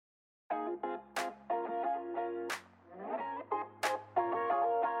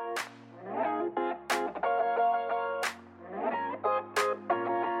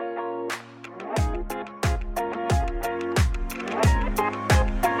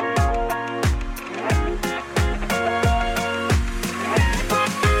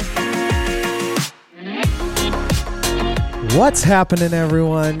What's happening,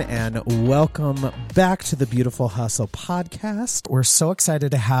 everyone, and welcome back to the Beautiful Hustle podcast. We're so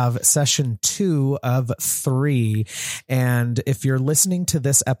excited to have session 2 of 3. And if you're listening to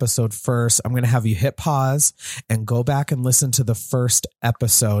this episode first, I'm going to have you hit pause and go back and listen to the first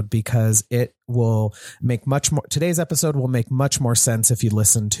episode because it will make much more. Today's episode will make much more sense if you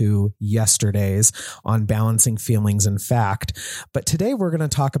listen to yesterday's on balancing feelings and fact. But today we're going to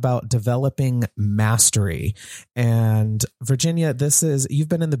talk about developing mastery. And Virginia, you've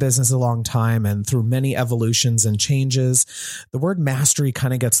been in the business a long time, and through many evolutions and changes, the word mastery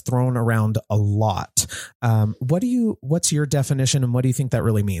kind of gets thrown around a lot. What's your definition, and what do you think that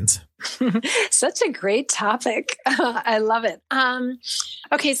really means? Such a great topic. I love it.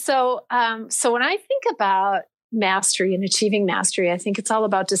 Okay. So when I think about mastery and achieving mastery, I think it's all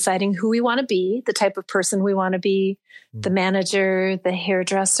about deciding who we want to be, the type of person we want to be, the manager, the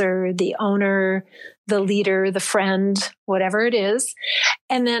hairdresser, the owner, the leader, the friend, whatever it is,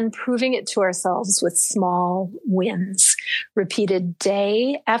 and then proving it to ourselves with small wins, repeated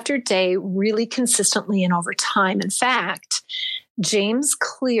day after day, really consistently and over time. In fact, James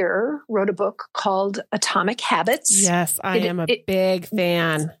Clear wrote a book called Atomic Habits. Yes, I am a big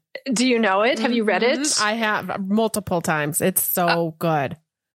fan. Do you know it? Have you read it? I have multiple times. It's so good.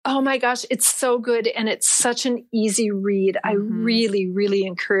 Oh my gosh, it's so good. And it's such an easy read. I really, really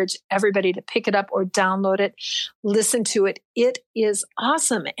encourage everybody to pick it up or download it, listen to it. It is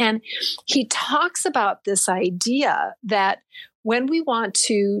awesome. And he talks about this idea that when we want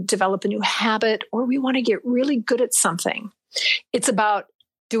to develop a new habit or we want to get really good at something, it's about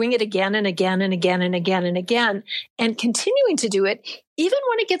doing it again and again and again and again and again, and continuing to do it, even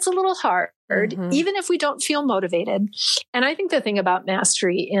when it gets a little hard, even if we don't feel motivated. And I think the thing about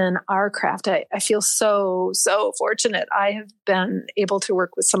mastery in our craft, I feel so fortunate. I have been able to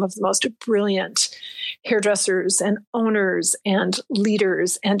work with some of the most brilliant hairdressers and owners and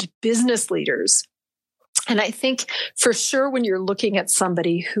leaders and business leaders. And I think for sure, when you're looking at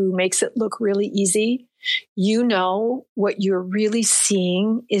somebody who makes it look really easy, you know what you're really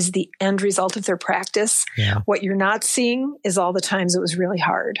seeing is the end result of their practice. Yeah. What you're not seeing is all the times it was really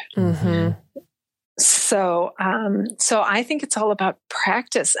hard. So I think it's all about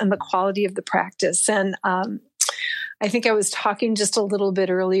practice and the quality of the practice. And I think I was talking just a little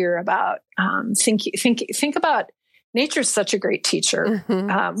bit earlier about think about. Nature's such a great teacher.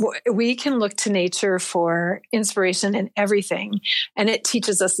 We can look to nature for inspiration in everything. And it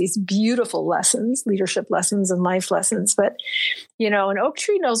teaches us these beautiful lessons, leadership lessons and life lessons. But, an oak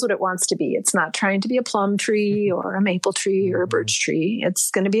tree knows what it wants to be. It's not trying to be a plum tree or a maple tree or a birch tree.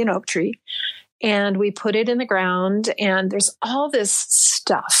 It's going to be an oak tree. And we put it in the ground, and there's all this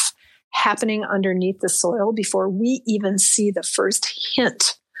stuff happening underneath the soil before we even see the first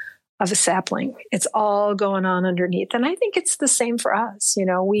hint of a sapling. It's all going on underneath. And I think it's the same for us.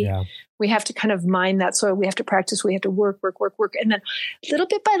 We have to kind of mine that soil. We have to practice. We have to work. And then little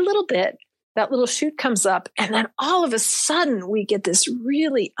bit by little bit, that little shoot comes up. And then all of a sudden we get this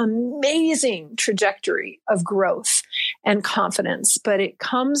really amazing trajectory of growth and confidence. But it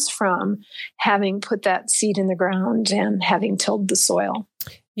comes from having put that seed in the ground and having tilled the soil.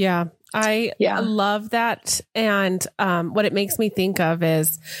 Yeah. I love that. And what it makes me think of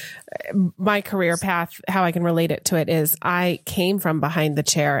is my career path. How I can relate it to it is I came from behind the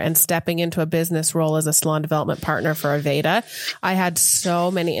chair and stepping into a business role as a salon development partner for Aveda. I had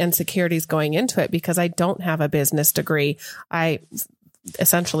so many insecurities going into it because I don't have a business degree. I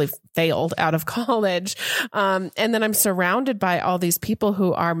essentially failed out of college. And then I'm surrounded by all these people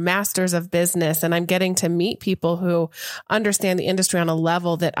who are masters of business, and I'm getting to meet people who understand the industry on a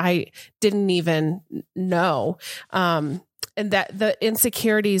level that I didn't even know. And that the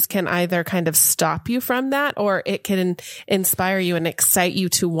insecurities can either kind of stop you from that, or it can inspire you and excite you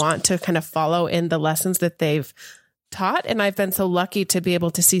to want to kind of follow in the lessons that they've taught. And I've been so lucky to be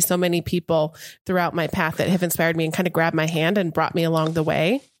able to see so many people throughout my path that have inspired me and kind of grabbed my hand and brought me along the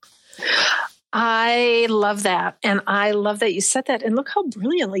way. I love that. And I love that you said that. And look how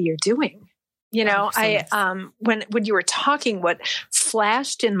brilliantly you're doing. When you were talking, what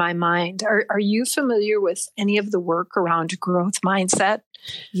flashed in my mind, are you familiar with any of the work around growth mindset?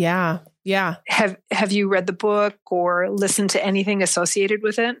 Yeah. Have you read the book or listened to anything associated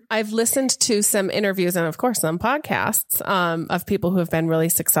with it? I've listened to some interviews and of course some podcasts of people who have been really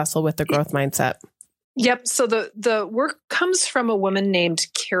successful with the growth mindset. Yep. So the work comes from a woman named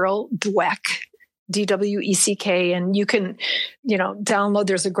Carol Dweck, Dweck, and you can, download,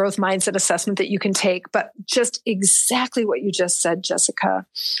 there's a growth mindset assessment that you can take, but just exactly what you just said, Jessica,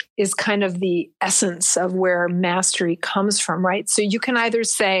 is kind of the essence of where mastery comes from, right? So you can either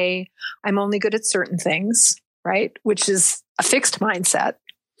say, I'm only good at certain things, right? Which is a fixed mindset.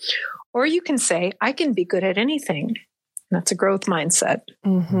 Or you can say, I can be good at anything. That's a growth mindset.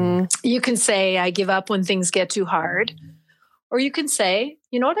 Mm-hmm. You can say, I give up when things get too hard. Or you can say,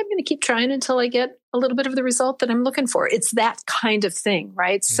 you know what, I'm going to keep trying until I get a little bit of the result that I'm looking for. It's that kind of thing,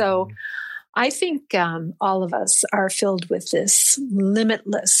 right? Mm-hmm. So I think all of us are filled with this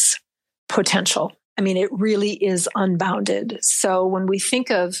limitless potential. I mean, it really is unbounded. So when we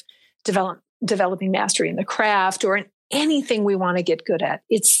think of developing mastery in the craft or in anything we want to get good at,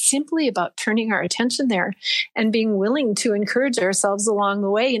 it's simply about turning our attention there and being willing to encourage ourselves along the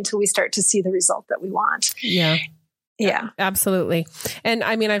way until we start to see the result that we want. Yeah. Yeah, absolutely. And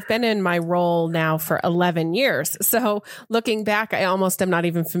I mean, I've been in my role now for 11 years. So looking back, I almost am not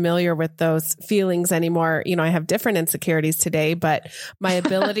even familiar with those feelings anymore. You know, I have different insecurities today, but my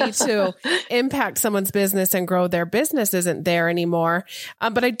ability to impact someone's business and grow their business isn't there anymore.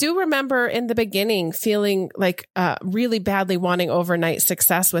 But I do remember in the beginning feeling like really badly wanting overnight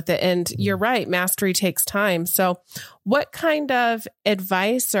success with it. And you're right, mastery takes time. So what kind of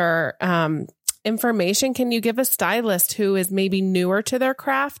advice or information can you give a stylist who is maybe newer to their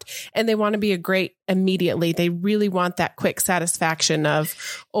craft and they want to be a great immediately? They really want that quick satisfaction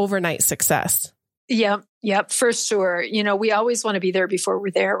of overnight success. Yep, for sure. You know, we always want to be there before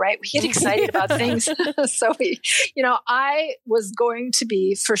we're there, right? We get excited about things. So I was going to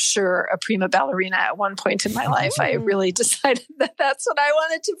be for sure a prima ballerina at one point in my life. I really decided that that's what I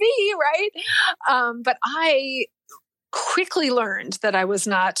wanted to be, right? But I quickly learned that I was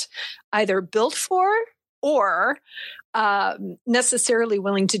not either built for or necessarily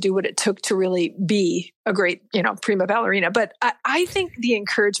willing to do what it took to really be a great, prima ballerina. But I think the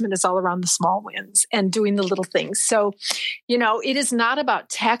encouragement is all around the small wins and doing the little things. So, it is not about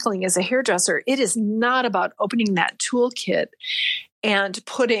tackling as a hairdresser. It is not about opening that toolkit and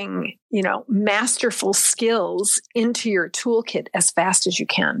putting, masterful skills into your toolkit as fast as you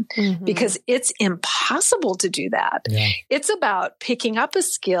can, because it's impossible to do that. Yeah. It's about picking up a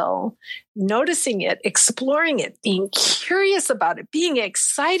skill, noticing it, exploring it, being curious about it, being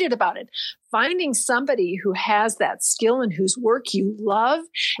excited about it, finding somebody who has that skill and whose work you love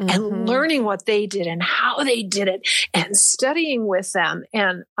and learning what they did and how they did it and studying with them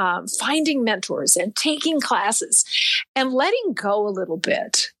and finding mentors and taking classes and letting go a little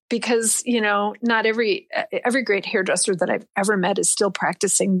bit. Because, not every great hairdresser that I've ever met is still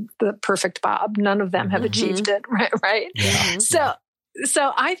practicing the perfect bob. None of them have achieved it, right? Yeah. So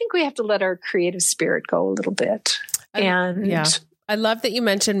I think we have to let our creative spirit go a little bit. I love that you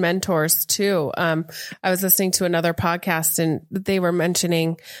mentioned mentors too. I was listening to another podcast and they were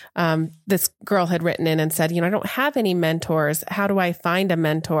mentioning, this girl had written in and said, I don't have any mentors. How do I find a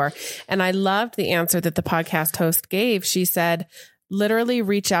mentor? And I loved the answer that the podcast host gave. She said, literally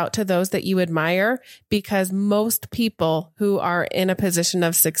reach out to those that you admire, because most people who are in a position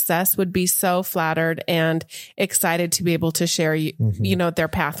of success would be so flattered and excited to be able to share, their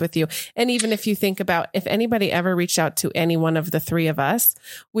path with you. And even if you think about if anybody ever reached out to any one of the three of us,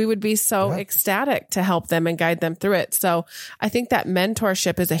 we would be so ecstatic to help them and guide them through it. So I think that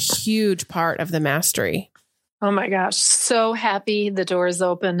mentorship is a huge part of the mastery. Oh my gosh. So happy the door is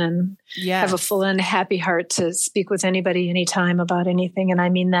open and have a full and happy heart to speak with anybody, anytime about anything. And I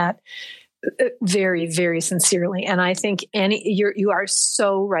mean that very, very sincerely. And I think you are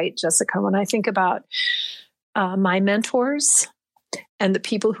so right, Jessica. When I think about my mentors and the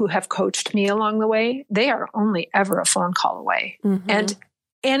people who have coached me along the way, they are only ever a phone call away. And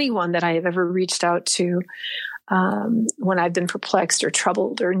anyone that I have ever reached out to, when I've been perplexed or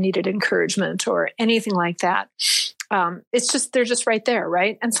troubled or needed encouragement or anything like that. They're just right there.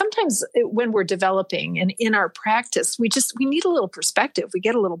 Right. And sometimes when we're developing and in our practice, we need a little perspective. We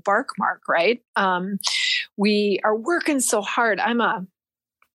get a little bark mark, right? We are working so hard. I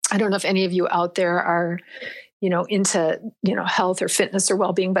don't know if any of you out there are, into, health or fitness or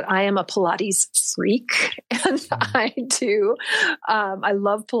well-being, but I am a Pilates freak and I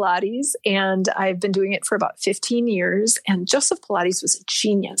love Pilates and I've been doing it for about 15 years. And Joseph Pilates was a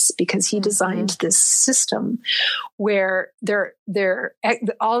genius because he designed this system where they're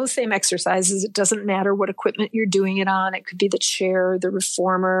all the same exercises. It doesn't matter what equipment you're doing it on. It could be the chair, the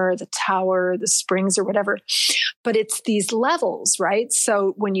reformer, the tower, the springs or whatever, but it's these levels, right?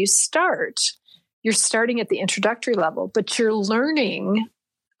 So when you start, you're starting at the introductory level, but you're learning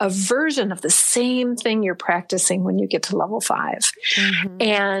a version of the same thing you're practicing when you get to level 5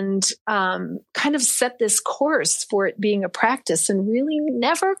 and kind of set this course for it being a practice and really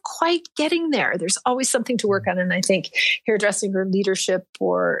never quite getting there. There's always something to work on. And I think hairdressing or leadership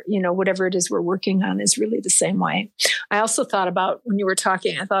or, whatever it is we're working on is really the same way. I also thought about when you were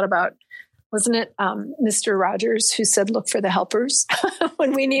talking, I thought about wasn't it Mr. Rogers who said, "Look for the helpers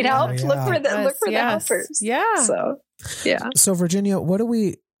when we need help. Yeah. Look for the helpers." Yeah. So, yeah. So Virginia, what do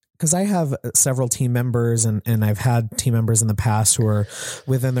we? Because I have several team members and I've had team members in the past who are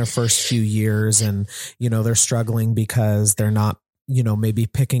within their first few years and, they're struggling because they're not, maybe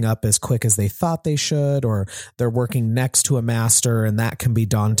picking up as quick as they thought they should, or they're working next to a master, and that can be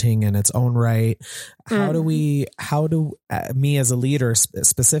daunting in its own right. How do me as a leader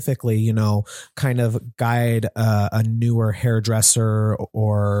specifically, kind of guide a newer hairdresser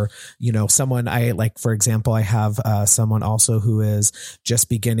or, someone for example, I have someone also who is just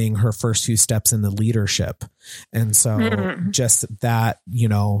beginning her first few steps in the leadership. And so just that,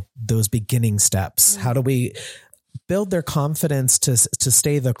 those beginning steps, how do we build their confidence to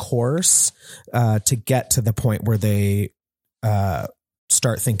stay the course, to get to the point where they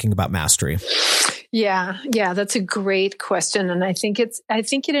start thinking about mastery? Yeah, that's a great question. And I think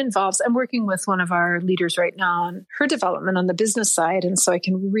it involves, I'm working with one of our leaders right now on her development on the business side. And so I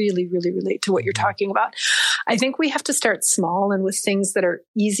can really, really relate to what you're talking about. I think we have to start small and with things that are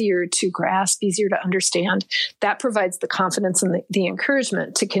easier to grasp, easier to understand. That provides the confidence and the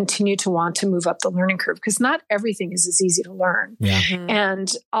encouragement to continue to want to move up the learning curve, because not everything is as easy to learn. Yeah.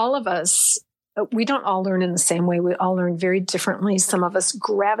 And all of us, we don't all learn in the same way. We all learn very differently. Some of us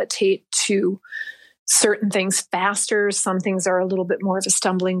gravitate to certain things faster. Some things are a little bit more of a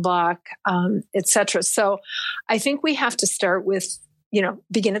stumbling block, et cetera. So I think we have to start with,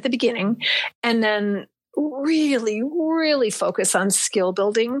 begin at the beginning and then really, really focus on skill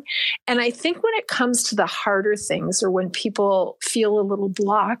building. And I think when it comes to the harder things, or when people feel a little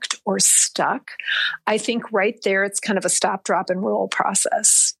blocked or stuck, I think right there, it's kind of a stop, drop, and roll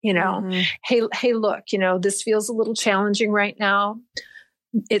process. Hey, look, this feels a little challenging right now.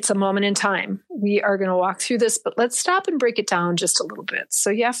 It's a moment in time. We are going to walk through this, but let's stop and break it down just a little bit. So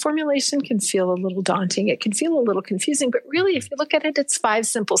yeah, formulation can feel a little daunting. It can feel a little confusing, but really, if you look at it, it's 5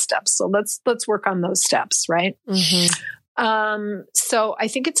 simple steps. So let's work on those steps, right? So I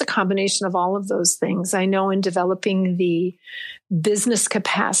think it's a combination of all of those things. I know in developing the business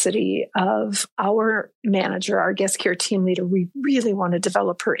capacity of our manager, our guest care team leader, we really want to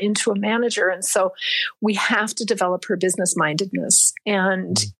develop her into a manager. And so we have to develop her business mindedness,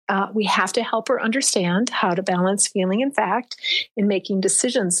 and we have to help her understand how to balance feeling and fact in making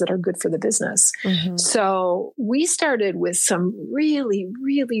decisions that are good for the business. So we started with some really,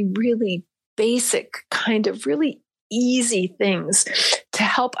 really, really basic, kind of really easy things to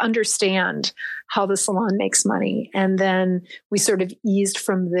help understand how the salon makes money. And then we sort of eased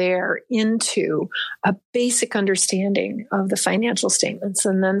from there into a basic understanding of the financial statements.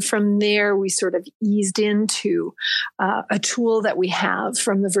 And then from there, we sort of eased into a tool that we have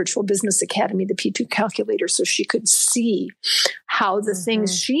from the Virtual Business Academy, the P2 calculator, so she could see how the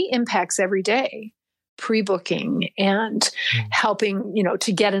things she impacts every day, pre-booking and helping,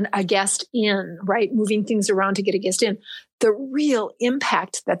 to get a guest in, right? Moving things around to get a guest in, the real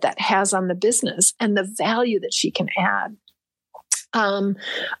impact that has on the business and the value that she can add.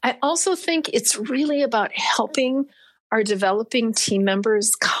 I also think it's really about helping our developing team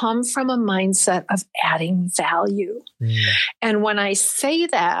members come from a mindset of adding value. And when I say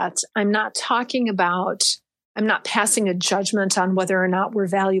that, I'm not passing a judgment on whether or not we're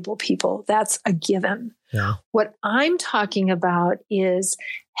valuable people. That's a given. Yeah. What I'm talking about is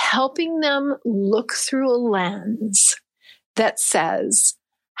helping them look through a lens that says,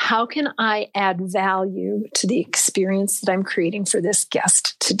 how can I add value to the experience that I'm creating for this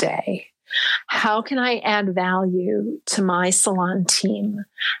guest today? How can I add value to my salon team?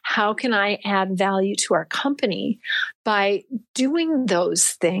 How can I add value to our company by doing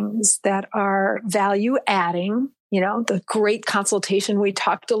those things that are value adding? The great consultation we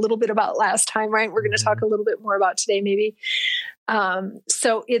talked a little bit about last time, right? We're going to talk a little bit more about today, maybe.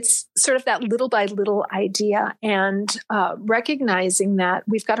 So it's sort of that little by little idea, and recognizing that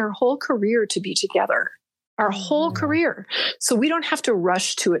we've got our whole career to be together. Our whole career. So we don't have to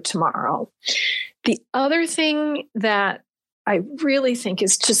rush to it tomorrow. The other thing that I really think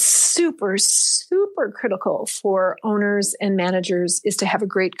is just super, super critical for owners and managers is to have a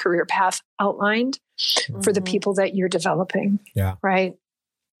great career path outlined for the people that you're developing. Yeah. Right.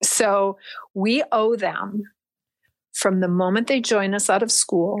 So we owe them, from the moment they join us out of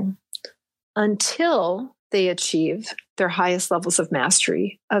school until they achieve their highest levels of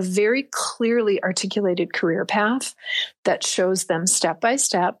mastery, a very clearly articulated career path that shows them step by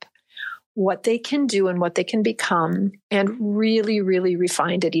step what they can do and what they can become, and really, really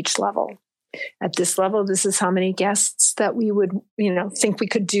refined at each level. at this level, this is how many guests that we would, think we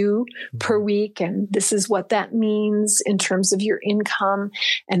could do per week. And this is what that means in terms of your income.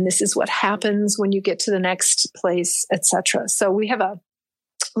 And this is what happens when you get to the next place, et cetera. So we have a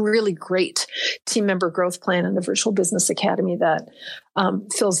really great team member growth plan in the Virtual Business Academy that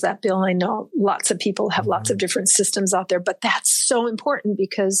fills that bill. I know lots of people have lots of different systems out there, but that's so important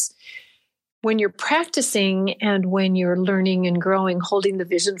because when you're practicing and when you're learning and growing, holding the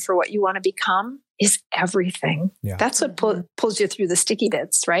vision for what you want to become is everything. Yeah. That's what pulls you through the sticky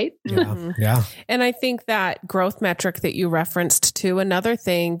bits, right? Yeah. Yeah. And I think that growth metric that you referenced to, another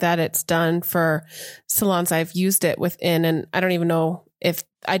thing that it's done for salons I've used it within, and I don't even know if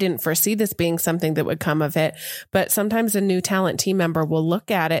I didn't foresee this being something that would come of it, but sometimes a new talent team member will look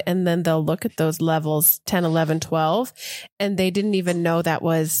at it and then they'll look at those levels 10, 11, 12, and they didn't even know that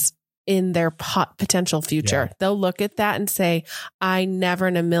was in their potential future. Yeah. They'll look at that and say, I never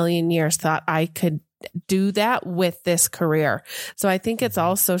in a million years thought I could do that with this career. So I think it's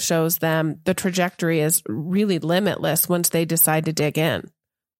also shows them the trajectory is really limitless once they decide to dig in.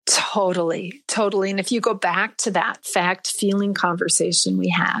 Totally. And if you go back to that fact feeling conversation we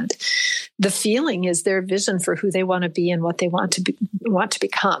had, the feeling is their vision for who they want to be and what they want to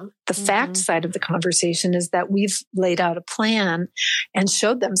become. The fact side of the conversation is that we've laid out a plan and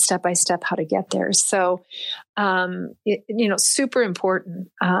showed them step by step how to get there. So, super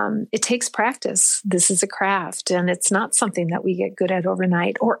important. It takes practice. This is a craft, and it's not something that we get good at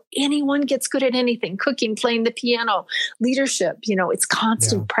overnight, or anyone gets good at anything: cooking, playing the piano, leadership. It's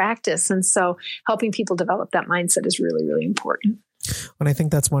constant practice. And so helping people develop that mindset is really, really important. And I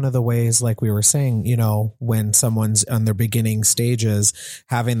think that's one of the ways, like we were saying, when someone's on their beginning stages,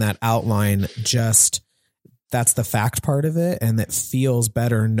 having that outline, that's the fact part of it. And it feels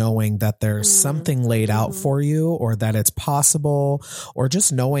better knowing that there's something laid out for you, or that it's possible, or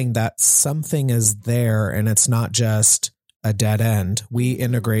just knowing that something is there and it's not just a dead end. We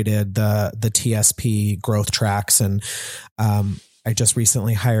integrated the TSP growth tracks, and I just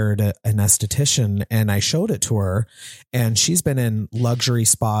recently hired an esthetician, and I showed it to her, and she's been in luxury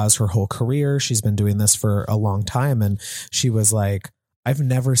spas her whole career. She's been doing this for a long time. And she was like, I've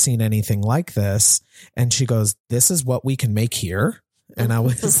never seen anything like this. And she goes, this is what we can make here. And I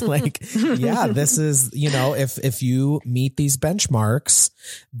was like, yeah, this is, if you meet these benchmarks,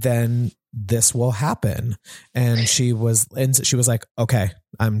 then this will happen. And she was like, okay,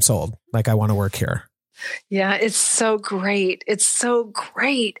 I'm sold. Like, I want to work here. Yeah, it's so great. It's so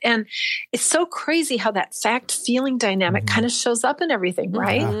great. And it's so crazy how that fact feeling dynamic kind of shows up in everything,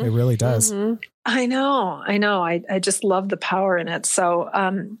 right? Yeah, it really does. I know. I just love the power in it. So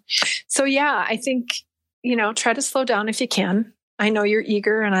yeah, I think, try to slow down if you can. I know you're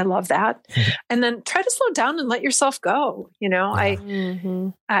eager, and I love that. And then try to slow down and let yourself go.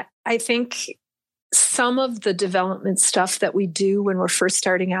 I think some of the development stuff that we do when we're first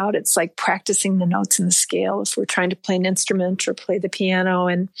starting out, it's like practicing the notes in the scale. If we're trying to play an instrument or play the piano,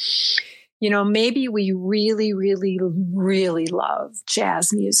 and, maybe we really, really, really love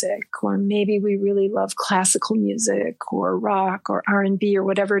jazz music, or maybe we really love classical music or rock or R&B or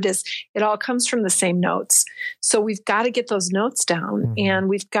whatever it is. It all comes from the same notes. So we've got to get those notes down, and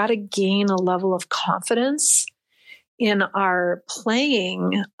we've got to gain a level of confidence in our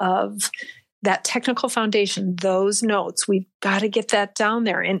playing of that technical foundation, those notes. We've got to get that down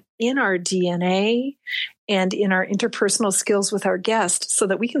there and in our DNA and in our interpersonal skills with our guests, so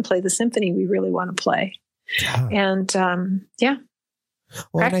that we can play the symphony we really want to play. Yeah. And well,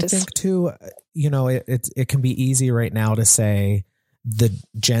 practice. And I think too, it can be easy right now to say the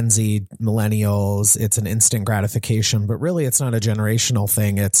Gen Z millennials, it's an instant gratification, but really it's not a generational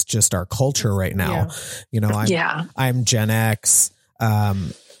thing. It's just our culture right now. I'm Gen X.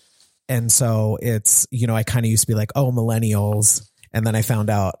 And so it's, I kind of used to be like, oh, millennials. And then I found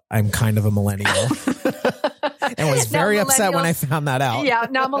out I'm kind of a millennial and was very upset when I found that out. Yeah.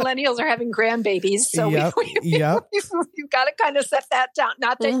 Now millennials are having grandbabies. So you've got to kind of set that down.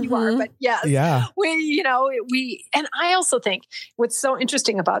 Not that you are, but yes. Yeah. And I also think what's so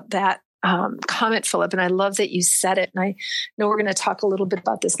interesting about that comment, Philip, and I love that you said it. And I know we're going to talk a little bit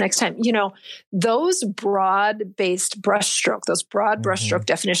about this next time. Those broad-based brushstroke, those broad brushstroke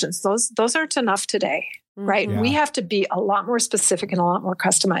definitions, those aren't enough today, right? Yeah. We have to be a lot more specific and a lot more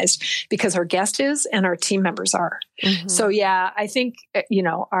customized, because our guest is and our team members are. So yeah, I think,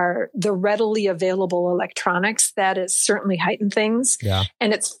 the readily available electronics, that has certainly heightened things. Yeah.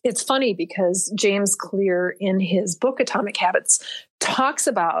 And it's funny because James Clear in his book, Atomic Habits, talks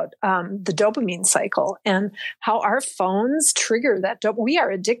about the dopamine cycle and how our phones trigger that we are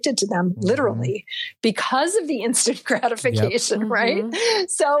addicted to them literally because of the instant gratification, right?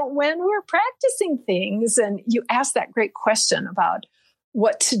 So when we're practicing things and you ask that great question about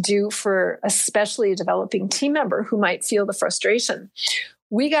what to do for especially a developing team member who might feel the frustration,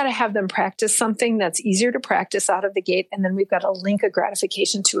 we got to have them practice something that's easier to practice out of the gate. And then we've got to link a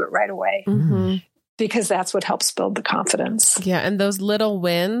gratification to it right away. Because that's what helps build the confidence. Yeah. And those little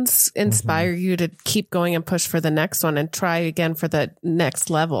wins inspire you to keep going and push for the next one and try again for the next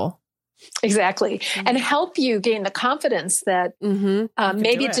level. Exactly. And help you gain the confidence that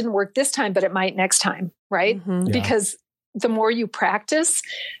maybe it didn't work this time, but it might next time. Right. Because the more you practice,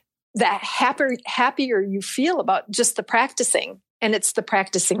 the happier you feel about just the practicing. And it's the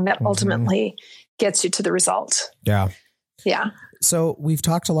practicing that ultimately gets you to the result. Yeah. Yeah. So we've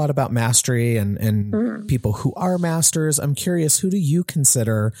talked a lot about mastery and people who are masters. I'm curious, who do you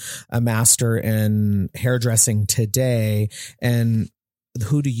consider a master in hairdressing today? And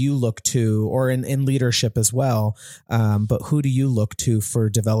who do you look to, or in leadership as well? But who do you look to for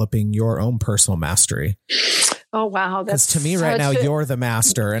developing your own personal mastery? Oh, wow. Because to me right now, you're the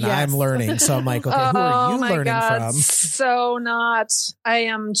master and I'm learning. So I'm like, okay, who are you learning from? So not.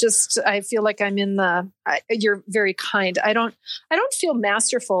 I feel like I'm in you're very kind. I don't feel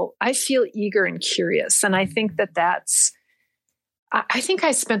masterful. I feel eager and curious. And I think I think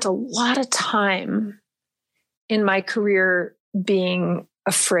I spent a lot of time in my career being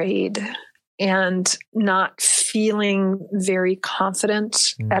afraid and not feeling very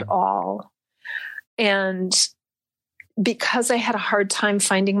confident at all. And because I had a hard time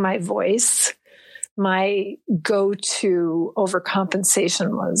finding my voice, my go-to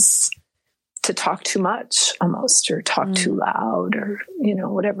overcompensation was to talk too much almost, or talk too loud, or,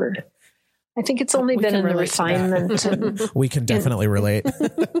 whatever. I think it's only been in the refinement. And, we can definitely relate.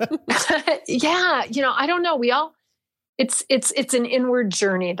 Yeah. I don't know. It's an inward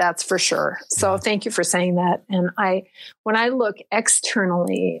journey. That's for sure. So thank you for saying that. And when I look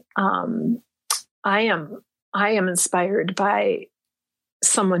externally, I am inspired by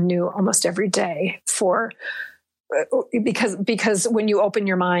someone new almost every day because when you open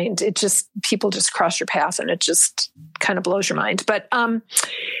your mind, people just cross your path and it just kind of blows your mind. But,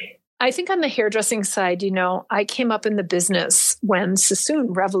 I think on the hairdressing side, I came up in the business when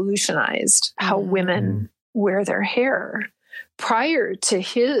Sassoon revolutionized how women wear their hair. Prior to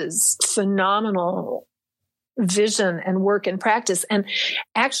his phenomenal vision and work and practice. And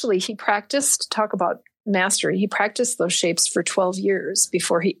actually he talk about mastery. He practiced those shapes for 12 years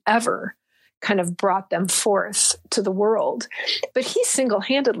before he ever kind of brought them forth to the world. But he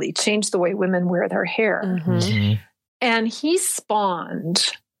single-handedly changed the way women wear their hair. And he spawned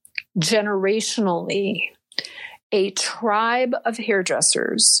generationally a tribe of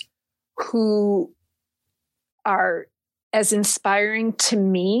hairdressers who are as inspiring to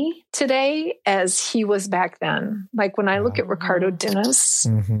me today as he was back then. Like when I look at Ricardo Dinas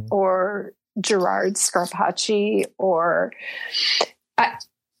or Gerard Scarpacci, or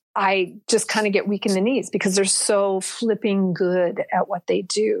I just kind of get weak in the knees because they're so flipping good at what they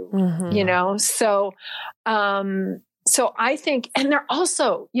do, So, so I think, and they're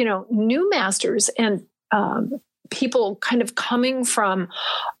also, new masters and people kind of coming from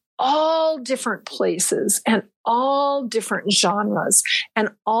all different places and all different genres and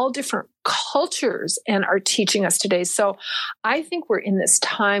all different cultures and are teaching us today. So I think we're in this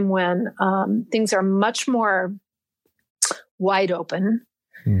time when things are much more wide open,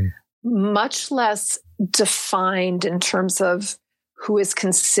 much less defined in terms of who is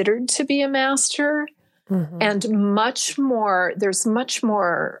considered to be a master, and there's much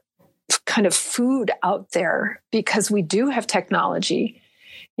more kind of food out there because we do have technology.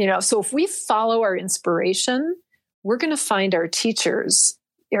 So if we follow our inspiration, we're going to find our teachers.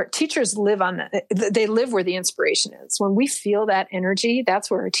 Our teachers live they live where the inspiration is. When we feel that energy, that's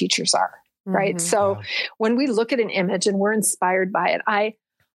where our teachers are, right? So when we look at an image and we're inspired by it, I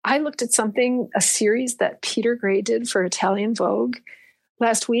looked at a series that Peter Gray did for Italian Vogue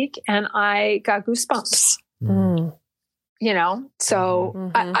last week, and I got goosebumps.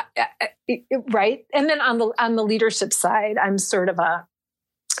 So right. And then on the leadership side, I'm sort of a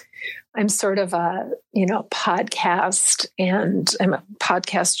podcast, and I'm a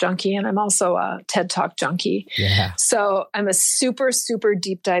podcast junkie, and I'm also a TED Talk junkie. Yeah. So I'm a super, super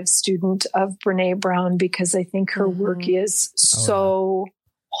deep dive student of Brene Brown because I think her work is so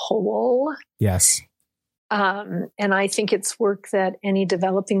whole. Yes. And I think it's work that any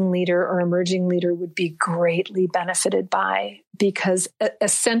developing leader or emerging leader would be greatly benefited by, because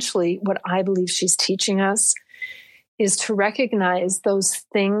essentially what I believe she's teaching us is to recognize those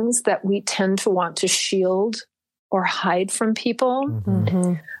things that we tend to want to shield or hide from people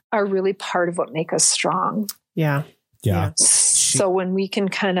are really part of what make us strong. Yeah. So when we can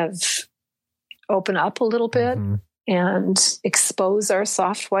kind of open up a little bit and expose our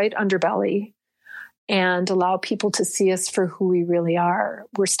soft white underbelly and allow people to see us for who we really are,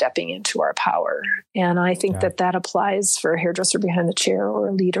 we're stepping into our power. And I think that applies for a hairdresser behind the chair or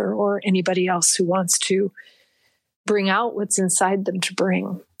a leader or anybody else who wants to bring out what's inside them to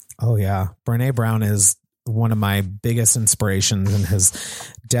bring. Oh yeah. Brene Brown is one of my biggest inspirations and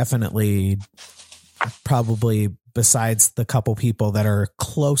has definitely, probably besides the couple people that are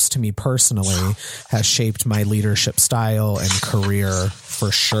close to me personally, has shaped my leadership style and career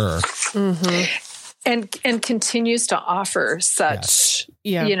for sure. And continues to offer such,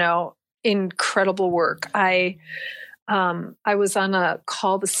 incredible work. I was on a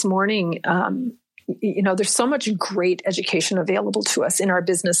call this morning. There's so much great education available to us in our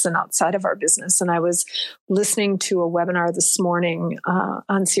business and outside of our business. And I was listening to a webinar this morning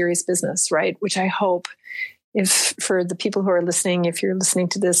on serious business, right? Which I hope, if for the people who are listening, if you're listening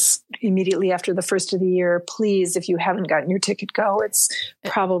to this immediately after the first of the year, please, if you haven't gotten your ticket, go. It's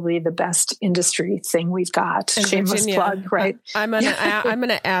probably the best industry thing we've got. And shameless Virginia, plug, right? I'm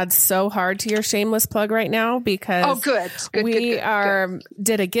gonna add so hard to your shameless plug right now because we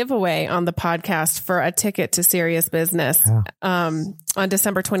did a giveaway on the podcast for a ticket to Serious Business. On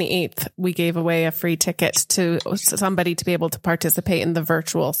December 28th, we gave away a free ticket to somebody to be able to participate in the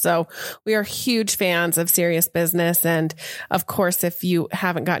virtual. So we are huge fans of Serious Business. And of course, if you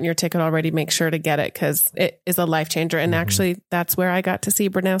haven't gotten your ticket already, make sure to get it because it is a life changer. And actually, that's where I got to see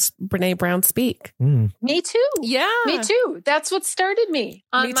Brene Brown speak. Me too. Yeah. Me too. That's what started me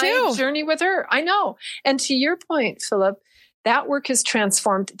on my journey with her. I know. And to your point, Philip, that work has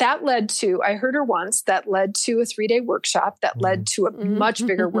transformed. That led to, I heard her once, that led to a 3-day workshop, that led to a much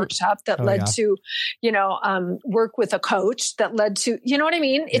bigger workshop, that led to, work with a coach, that led to, you know what I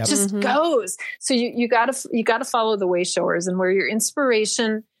mean? It just goes. So you gotta follow the way showers, and wherever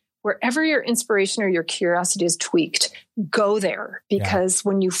your inspiration or your curiosity is tweaked, go there. Because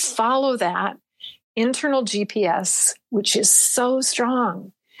when you follow that internal GPS, which is so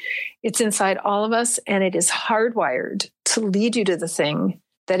strong, it's inside all of us, and it is hardwired to lead you to the thing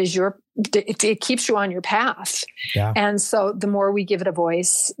that is it keeps you on your path. Yeah. And so the more we give it a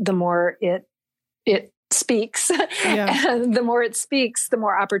voice, the more it speaks. And the more it speaks, the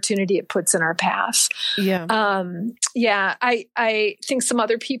more opportunity it puts in our path. I think some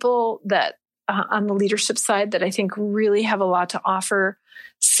other people that on the leadership side that I think really have a lot to offer.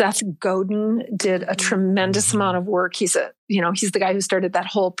 Seth Godin did a tremendous amount of work. He's the guy who started that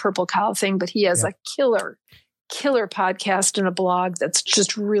whole purple cow thing, but he has a killer podcast and a blog that's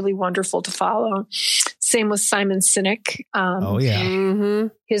just really wonderful to follow. Same with Simon Sinek.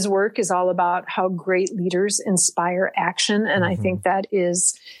 His work is all about how great leaders inspire action. And I think that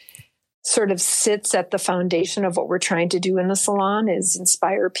is sort of sits at the foundation of what we're trying to do in the salon, is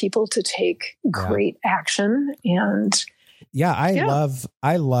inspire people to take great action. And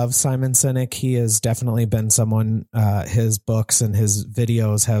I love Simon Sinek. He has definitely been someone, his books and his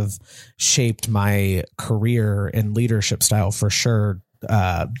videos have shaped my career and leadership style for sure.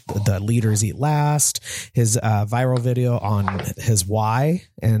 The Leaders Eat Last, his viral video on his why.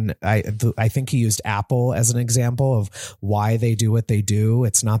 And I think he used Apple as an example of why they do what they do.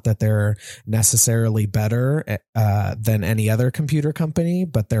 It's not that they're necessarily better than any other computer company,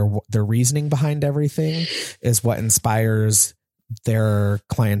 but their reasoning behind everything is what inspires their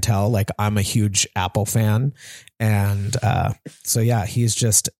clientele. Like, I'm a huge Apple fan. And he's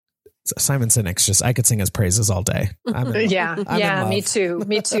just, Simon Sinek's just, I could sing his praises all day. Me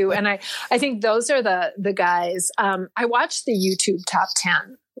too. And I think those are the guys. I watched the YouTube top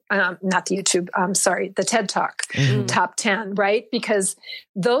 10, not the YouTube, the TED Talk top 10, right? Because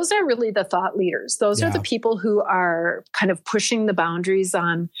those are really the thought leaders. Those are the people who are kind of pushing the boundaries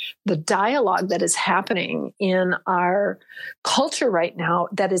on the dialogue that is happening in our culture right now,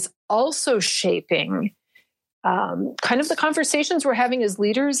 that is also shaping kind of the conversations we're having as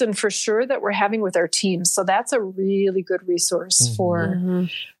leaders, and for sure that we're having with our teams. So that's a really good resource for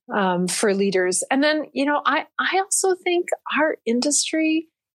leaders. And then, I also think our industry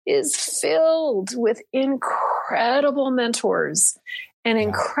is filled with incredible mentors and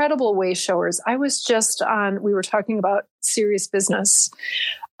incredible way showers. I was just we were talking about Serious Business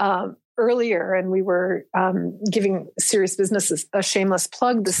earlier, and we were giving Serious Business a shameless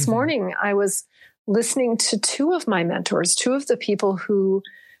plug this morning. I was listening to two of my mentors, two of the people who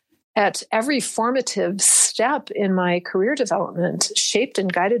at every formative step in my career development shaped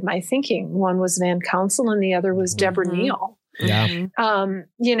and guided my thinking. One was Van Council and the other was Deborah Neal. Yeah.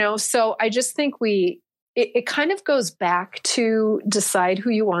 So I just think it kind of goes back to decide who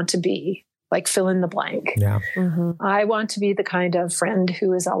you want to be, like fill in the blank. Yeah. I want to be the kind of friend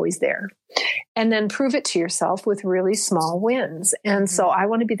who is always there, and then prove it to yourself with really small wins. And so I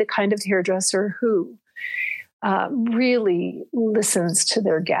want to be the kind of hairdresser who really listens to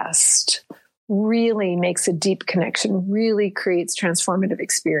their guest, really makes a deep connection, really creates transformative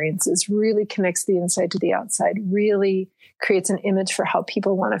experiences, really connects the inside to the outside, really creates an image for how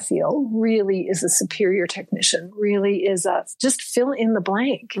people want to feel, really is a superior technician, really is just fill in the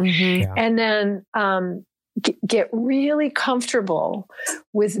blank. Yeah. And then get really comfortable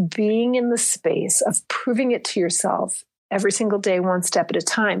with being in the space of proving it to yourself every single day, one step at a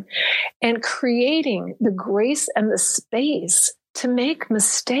time, and creating the grace and the space to make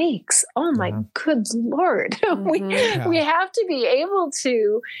mistakes. Oh my good Lord. We have to be able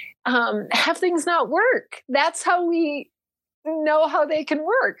to have things not work. That's how we know how they can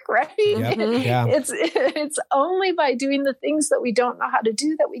work, right? Yep. Yeah. It's only by doing the things that we don't know how to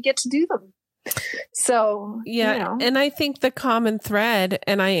do that we get to do them. So, and I think the common thread,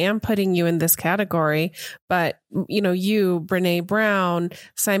 and I am putting you in this category, but you, Brene Brown,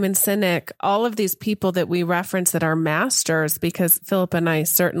 Simon Sinek, all of these people that we reference that are masters, because Philip and I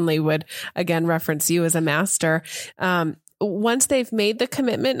certainly would again reference you as a master. Once they've made the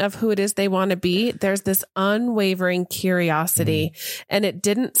commitment of who it is they want to be, there's this unwavering curiosity. And it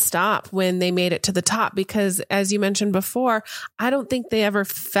didn't stop when they made it to the top, because as you mentioned before, I don't think they ever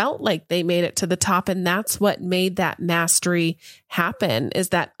felt like they made it to the top. And that's what made that mastery happen, is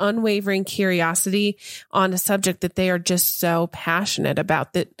that unwavering curiosity on a subject that they are just so passionate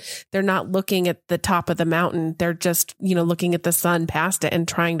about, that they're not looking at the top of the mountain. They're just, looking at the sun past it and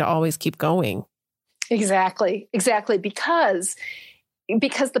trying to always keep going. Exactly. Because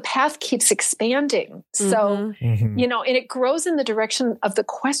the path keeps expanding. So, and it grows in the direction of the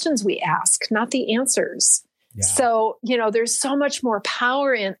questions we ask, not the answers. Yeah. So, there's so much more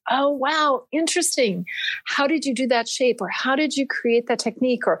power in, oh, wow, interesting. How did you do that shape? Or how did you create that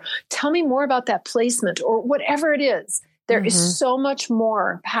technique? Or tell me more about that placement, or whatever it is. There is so much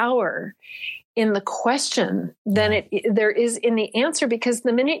more power in the question than there is in the answer, because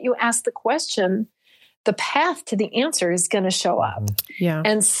the minute you ask the question, the path to the answer is going to show up. Yeah.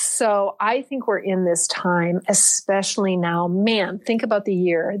 And so I think we're in this time, especially now, man, think about the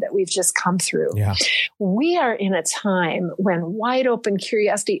year that we've just come through. Yeah. We are in a time when wide open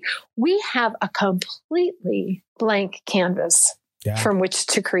curiosity, we have a completely blank canvas from which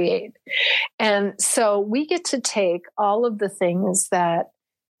to create. And so we get to take all of the things that,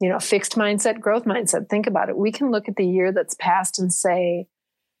 fixed mindset, growth mindset, think about it. We can look at the year that's passed and say,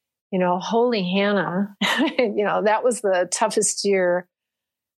 holy Hannah, that was the toughest year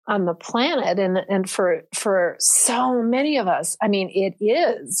on the planet. And for so many of us, I mean, it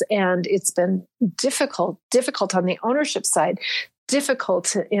is, and it's been difficult on the ownership side,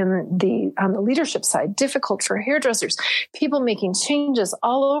 difficult on the leadership side, difficult for hairdressers, people making changes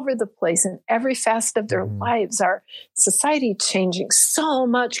all over the place in every facet of their lives, our society changing, so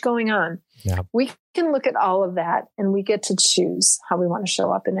much going on. Yeah. We can look at all of that and we get to choose how we want to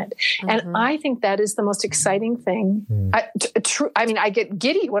show up in it. And I think that is the most exciting thing. I get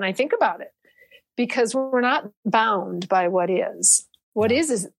giddy when I think about it, because we're not bound by what is. What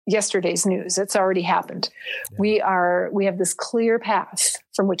is yesterday's news. It's already happened. Yeah. We have this clear path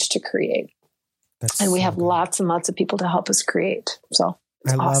from which to create. And we have lots and lots of people to help us create. So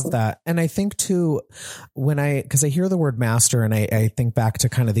I love that. And I think too, because I hear the word master and I think back to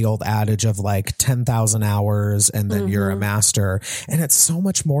kind of the old adage of like 10,000 hours and then you're a master, and it's so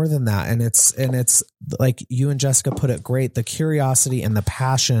much more than that. And it's like you and Jessica put it great, the curiosity and the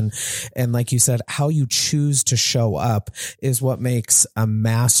passion. And like you said, how you choose to show up is what makes a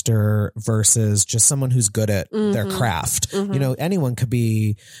master versus just someone who's good at their craft. Anyone could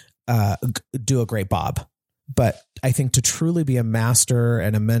do a great bob. But I think to truly be a master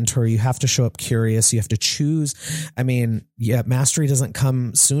and a mentor, you have to show up curious. You have to choose. I mean, mastery doesn't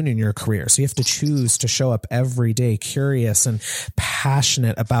come soon in your career. So you have to choose to show up every day curious and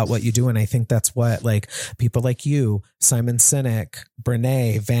passionate about what you do. And I think that's what like people like you, Simon Sinek,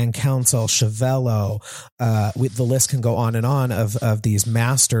 Brene, Van Council, Chevello, the list can go on and on of these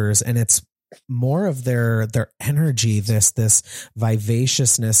masters. And it's more of their energy, this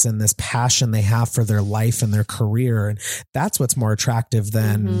vivaciousness and this passion they have for their life and their career. And that's what's more attractive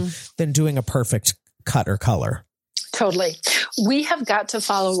than doing a perfect cut or color. Totally. We have got to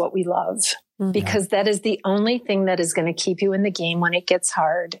follow what we love, because that is the only thing that is going to keep you in the game when it gets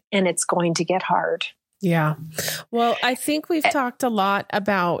hard, and it's going to get hard. Yeah. Well, I think we've talked a lot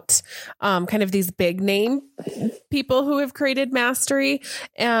about kind of these big name people who have created mastery,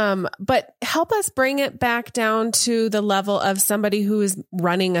 but help us bring it back down to the level of somebody who is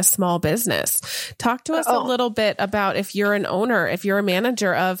running a small business. Talk to us a little bit about if you're an owner, if you're a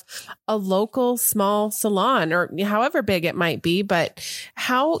manager of a local small salon or however big it might be, but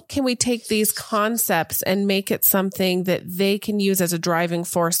how can we take these concepts and make it something that they can use as a driving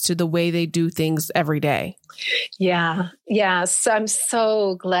force to the way they do things every day? Yeah. Yes. I'm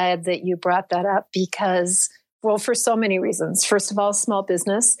so glad that you brought that up because, well, for so many reasons. First of all, small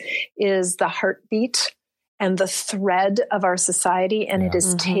business is the heartbeat and the thread of our society, and it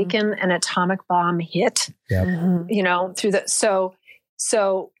has taken an atomic bomb hit, through the,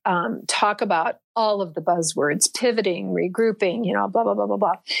 so talk about all of the buzzwords, pivoting, regrouping, blah, blah, blah, blah,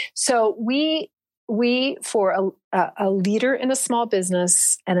 blah. So we for a leader in a small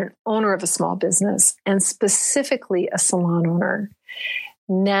business and an owner of a small business, and specifically a salon owner,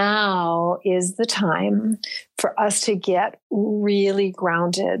 now is the time for us to get really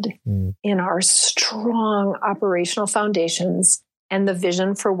grounded in our strong operational foundations and the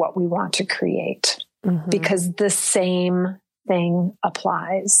vision for what we want to create, because the same thing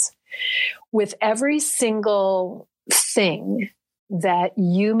applies. With every single thing that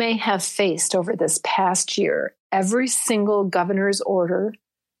you may have faced over this past year, every single governor's order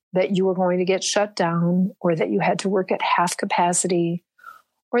that you were going to get shut down, or that you had to work at half capacity,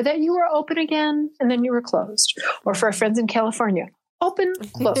 or that you were open again and then you were closed, or for our friends in California, open,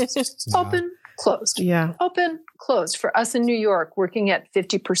 closed, open, closed, open, closed. For us in New York, working at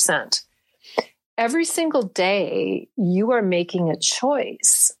 50%. Every single day, you are making a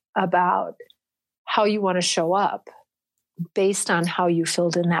choice about how you want to show up based on how you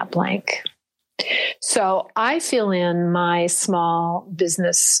filled in that blank. So I fill in my small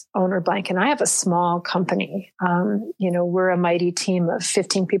business owner blank, and I have a small company. We're a mighty team of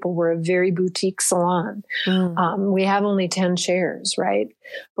 15 people. We're a very boutique salon. We have only 10 chairs, right?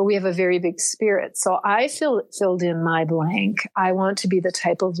 But we have a very big spirit. So I filled in my blank. I want to be the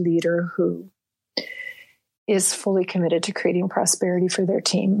type of leader who is fully committed to creating prosperity for their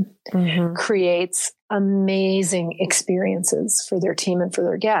team, creates amazing experiences for their team and for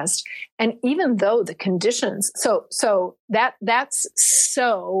their guests. And even though the conditions, so that's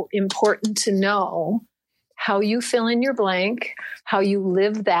so important to know how you fill in your blank, how you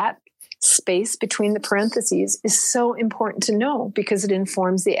live that space between the parentheses is so important to know, because it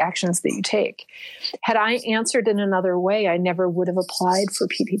informs the actions that you take. Had I answered in another way, I never would have applied for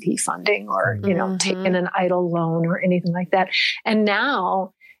PPP funding or, taken an idle loan or anything like that. And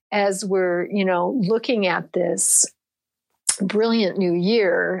now, as we're, looking at this brilliant new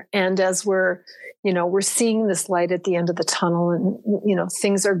year, and as we're seeing this light at the end of the tunnel, and,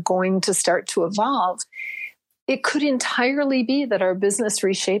 things are going to start to evolve, it could entirely be that our business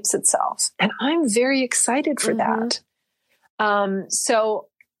reshapes itself. And I'm very excited for that. So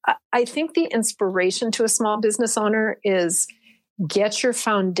I think the inspiration to a small business owner is get your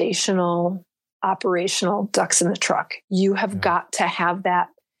foundational operational ducks in the truck. You have got to have that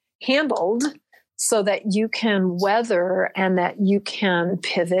handled so that you can weather, and that you can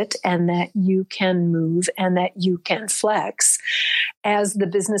pivot, and that you can move, and that you can flex as the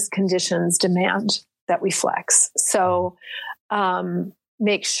business conditions demand that we flex. So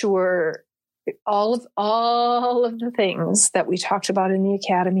make sure all of the things that we talked about in the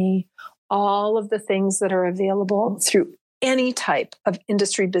academy, all of the things that are available through any type of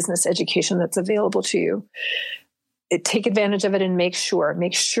industry business education that's available to you, take advantage of it, and make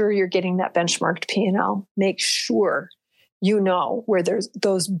sure you're getting that benchmarked P&L. Make sure you know where there's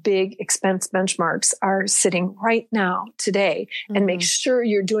those big expense benchmarks are sitting right now, today, and make sure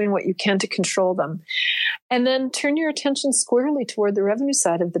you're doing what you can to control them. And then turn your attention squarely toward the revenue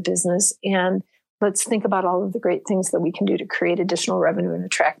side of the business, and let's think about all of the great things that we can do to create additional revenue and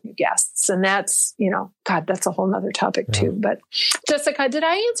attract new guests. And that's, that's a whole nother topic too. But Jessica, did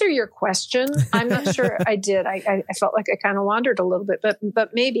I answer your question? I'm not sure I did. I felt like I kind of wandered a little bit, but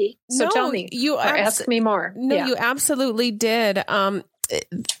maybe. So tell me, ask me more. No, you absolutely did.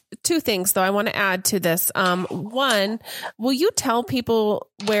 Two things, though, I want to add to this. One, will you tell people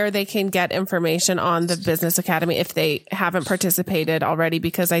where they can get information on the Business Academy if they haven't participated already?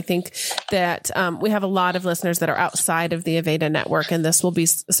 Because I think that we have a lot of listeners that are outside of the Aveda network, and this will be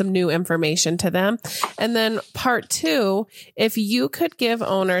some new information to them. And then part two, if you could give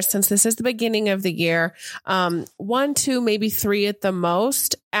owners, since this is the beginning of the year, 1, 2, maybe 3 at the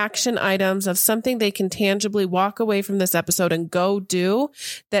most, action items of something they can tangibly walk away from this episode and go do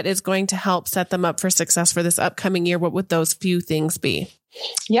that is going to help set them up for success for this upcoming year, what would those few things be?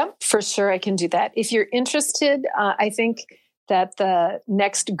 Yep, for sure. I can do that. If you're interested, I think that the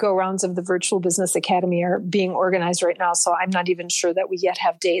next go-rounds of the Virtual Business Academy are being organized right now. So I'm not even sure that we yet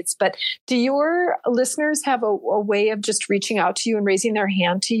have dates. But do your listeners have a way of just reaching out to you and raising their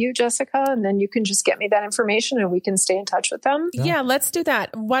hand to you, Jessica? And then you can just get me that information and we can stay in touch with them? Yeah, let's do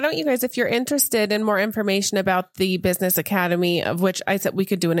that. Why don't you guys, if you're interested in more information about the Business Academy, of which I said we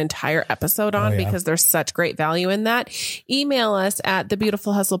could do an entire episode on because there's such great value in that, email us at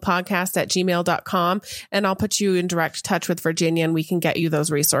thebeautifulhustlepodcast@gmail.com and I'll put you in direct touch with Virginia and we can get you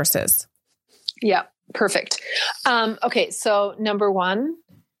those resources. Yeah, perfect. Okay, so number one,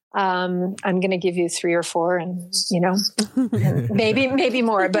 I'm going to give you 3 or 4 and, and maybe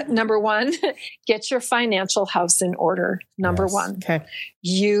more, but number one, get your financial house in order. Number one, okay.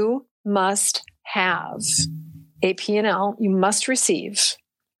 You must have a P&L. You must receive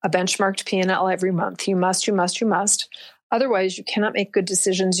a benchmarked P&L every month. You must. Otherwise, you cannot make good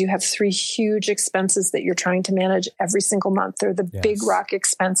decisions. You have 3 huge expenses that you're trying to manage every single month. They're the big rock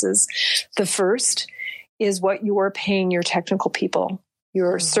expenses. The first is what you are paying your technical people.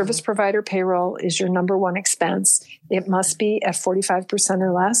 Your service provider payroll is your number one expense. It must be at 45%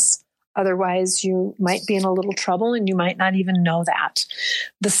 or less. Otherwise, you might be in a little trouble and you might not even know that.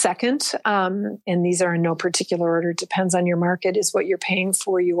 The second, and these are in no particular order, depends on your market, is what you're paying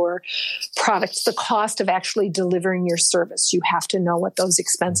for your products, the cost of actually delivering your service. You have to know what those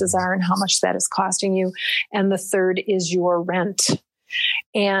expenses are and how much that is costing you. And the third is your rent.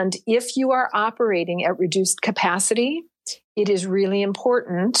 And if you are operating at reduced capacity, it is really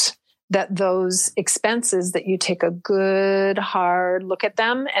important that those expenses, that you take a good hard look at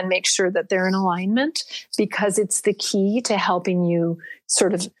them and make sure that they're in alignment, because it's the key to helping you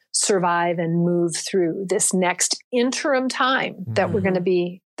sort of survive and move through this next interim time that we're going to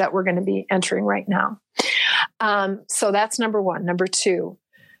be entering right now. So that's number one. Number two,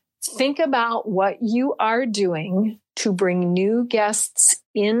 think about what you are doing to bring new guests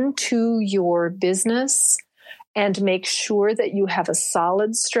into your business, and make sure that you have a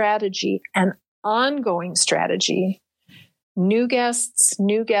solid strategy, an ongoing strategy. New guests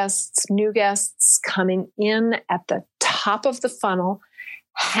coming in at the top of the funnel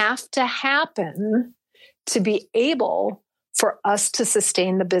have to happen to be able for us to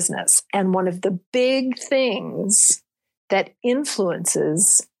sustain the business. And one of the big things that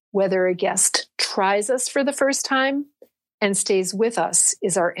influences whether a guest tries us for the first time and stays with us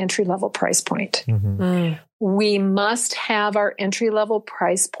is our entry-level price point. We must have our entry-level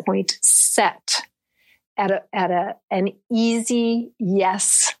price point set at an easy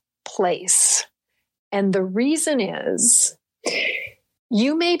yes place. And the reason is,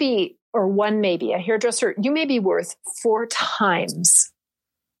 you may be, or one may be, a hairdresser, you may be worth 4 times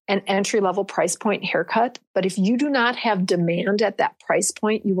an entry-level price point haircut, but if you do not have demand at that price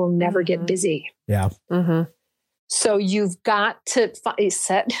point, you will never get busy. Yeah. So you've got to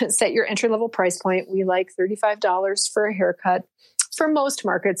set your entry-level price point. We like $35 for a haircut. For most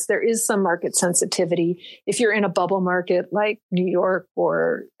markets, there is some market sensitivity. If you're in a bubble market like New York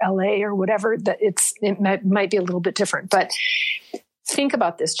or LA or whatever, it might be a little bit different. But think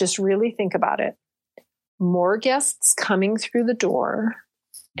about this. Just really think about it. More guests coming through the door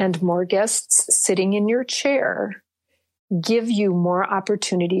and more guests sitting in your chair give you more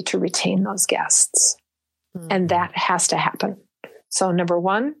opportunity to retain those guests. And that has to happen. So number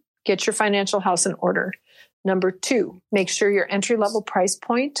one, get your financial house in order. Number two, make sure your entry-level price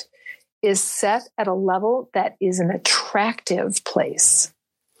point is set at a level that is an attractive place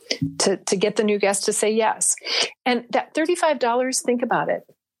to get the new guest to say yes. And that $35, think about it.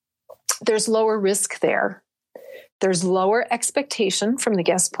 There's lower risk there. There's lower expectation from the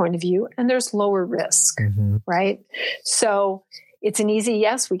guest point of view, and there's lower risk, right? So it's an easy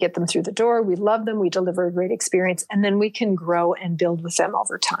yes. We get them through the door. We love them. We deliver a great experience. And then we can grow and build with them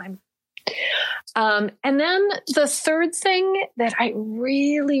over time. And then the third thing that I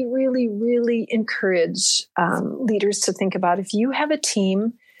really, really, really encourage leaders to think about, if you have a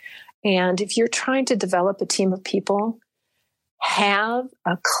team and if you're trying to develop a team of people, have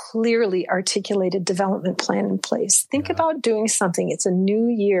a clearly articulated development plan in place. Think about doing something. It's a new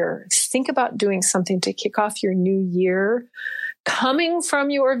year. Think about doing something to kick off your new year, coming from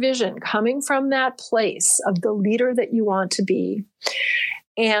your vision, coming from that place of the leader that you want to be.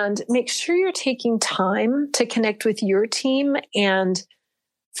 And make sure you're taking time to connect with your team and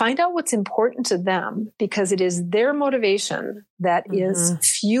find out what's important to them, because it is their motivation that is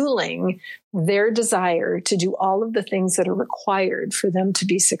fueling their desire to do all of the things that are required for them to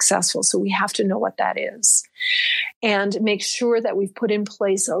be successful. So we have to know what that is and make sure that we've put in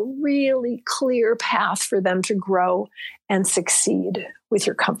place a really clear path for them to grow and succeed with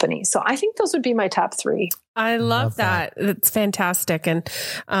your company. So I think those would be my top 3. I love that. It's fantastic. And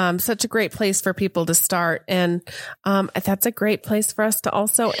such a great place for people to start. And that's a great place for us to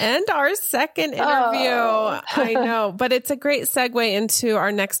also end our second interview. Oh. I know, but it's a great segue into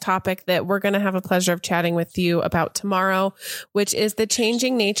our next topic that we're going to have a pleasure of chatting with you about tomorrow, which is the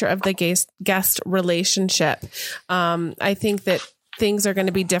changing nature of the guest relationship. I think that things are going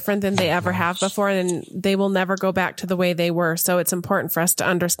to be different than they ever have before, and they will never go back to the way they were. So it's important for us to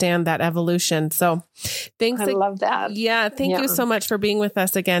understand that evolution. So thanks. I love that. Yeah. Thank you so much for being with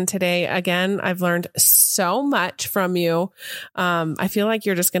us again today. Again, I've learned so much from you. I feel like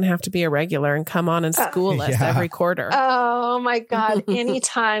you're just going to have to be a regular and come on and school us every quarter. Oh my God.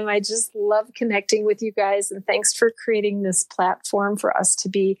 Anytime. I just love connecting with you guys, and thanks for creating this platform for us to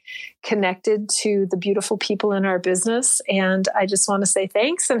be connected to the beautiful people in our business. And I just want to say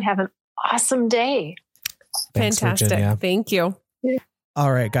thanks and have an awesome day. Thanks, fantastic. Virginia. Thank you.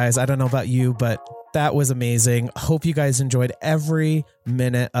 All right, guys. I don't know about you, but that was amazing. Hope you guys enjoyed every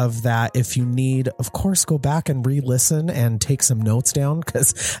minute of that. If you need, of course, go back and re-listen and take some notes down,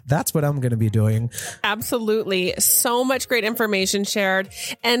 because that's what I'm going to be doing. Absolutely. So much great information shared,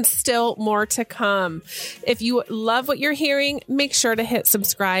 and still more to come. If you love what you're hearing, make sure to hit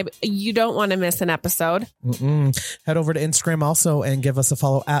subscribe. You don't want to miss an episode. Head over to Instagram also and give us a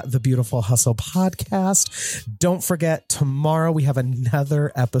follow at The Beautiful Hustle Podcast. Don't forget, tomorrow we have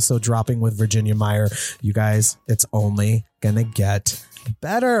another episode dropping with Virginia Meyer. You guys, it's only gonna get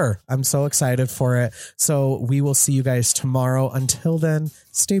better. I'm so excited for it. So we will see you guys tomorrow. Until then,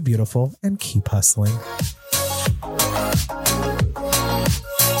 stay beautiful and keep hustling.